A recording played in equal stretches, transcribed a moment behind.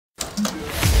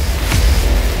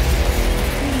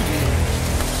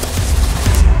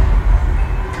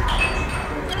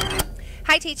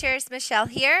teachers, Michelle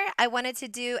here. I wanted to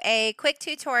do a quick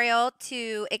tutorial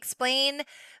to explain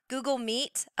Google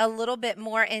Meet a little bit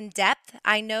more in depth.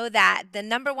 I know that the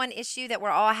number one issue that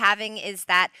we're all having is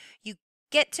that you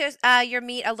get to your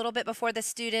meet a little bit before the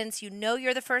students, you know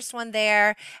you're the first one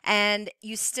there, and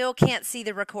you still can't see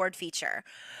the record feature.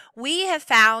 We have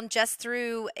found just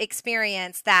through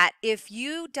experience that if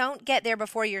you don't get there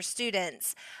before your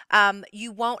students,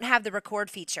 you won't have the record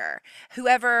feature.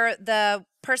 Whoever the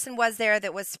person was there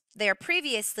that was there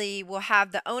previously will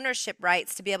have the ownership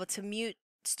rights to be able to mute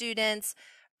students,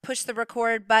 push the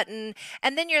record button,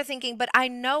 and then you're thinking, but I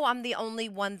know I'm the only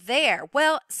one there.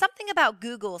 Well, something about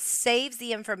Google saves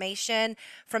the information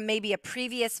from maybe a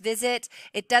previous visit.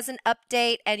 It doesn't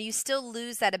update, and you still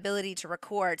lose that ability to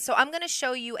record. So I'm going to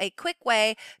show you a quick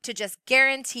way to just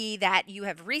guarantee that you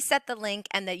have reset the link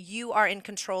and that you are in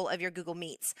control of your Google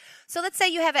Meets. So let's say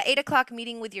you have an 8 o'clock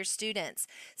meeting with your students.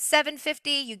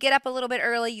 7:50, you get up a little bit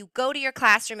early, you go to your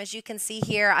classroom. As you can see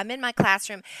here, I'm in my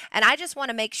classroom, and I just want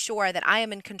to make sure that I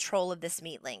am in control of this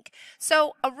Meet link.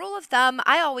 So a rule of thumb,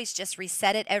 I always just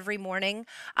reset it every morning.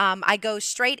 I go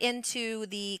straight into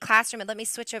the classroom, and let me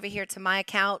switch over here to my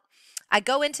account. I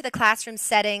go into the classroom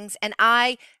settings and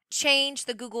I change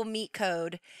the Google Meet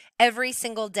code every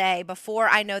single day before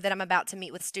I know that I'm about to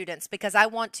meet with students, because I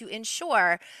want to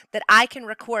ensure that I can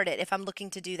record it if I'm looking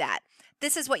to do that.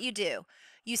 This is what you do.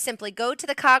 You simply go to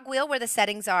the cogwheel where the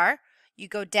settings are. You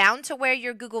go down to where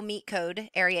your Google Meet code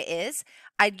area is.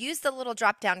 I use the little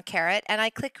drop-down caret and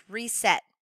I click Reset.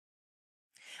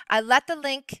 I let the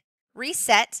link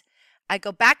reset. I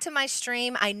go back to my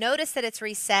stream. I notice that it's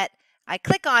reset. I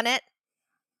click on it.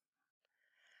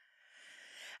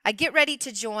 I get ready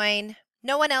to join.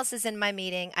 No one else is in my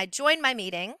meeting. I join my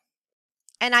meeting,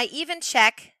 and I even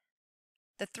check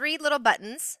the 3 little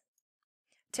buttons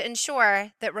to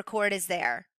ensure that record is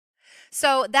there.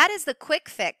 So that is the quick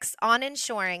fix on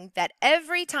ensuring that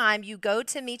every time you go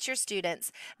to meet your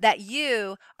students, that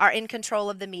you are in control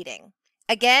of the meeting.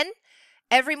 Again,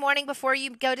 every morning before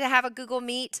you go to have a Google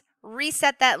Meet,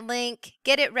 reset that link,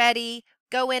 get it ready,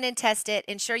 go in and test it,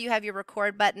 ensure you have your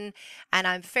record button, and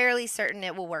I'm fairly certain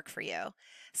it will work for you.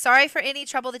 Sorry for any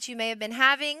trouble that you may have been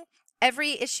having.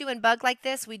 Every issue and bug like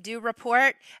this we do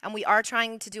report, and we are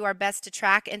trying to do our best to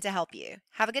track and to help you.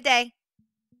 Have a good day.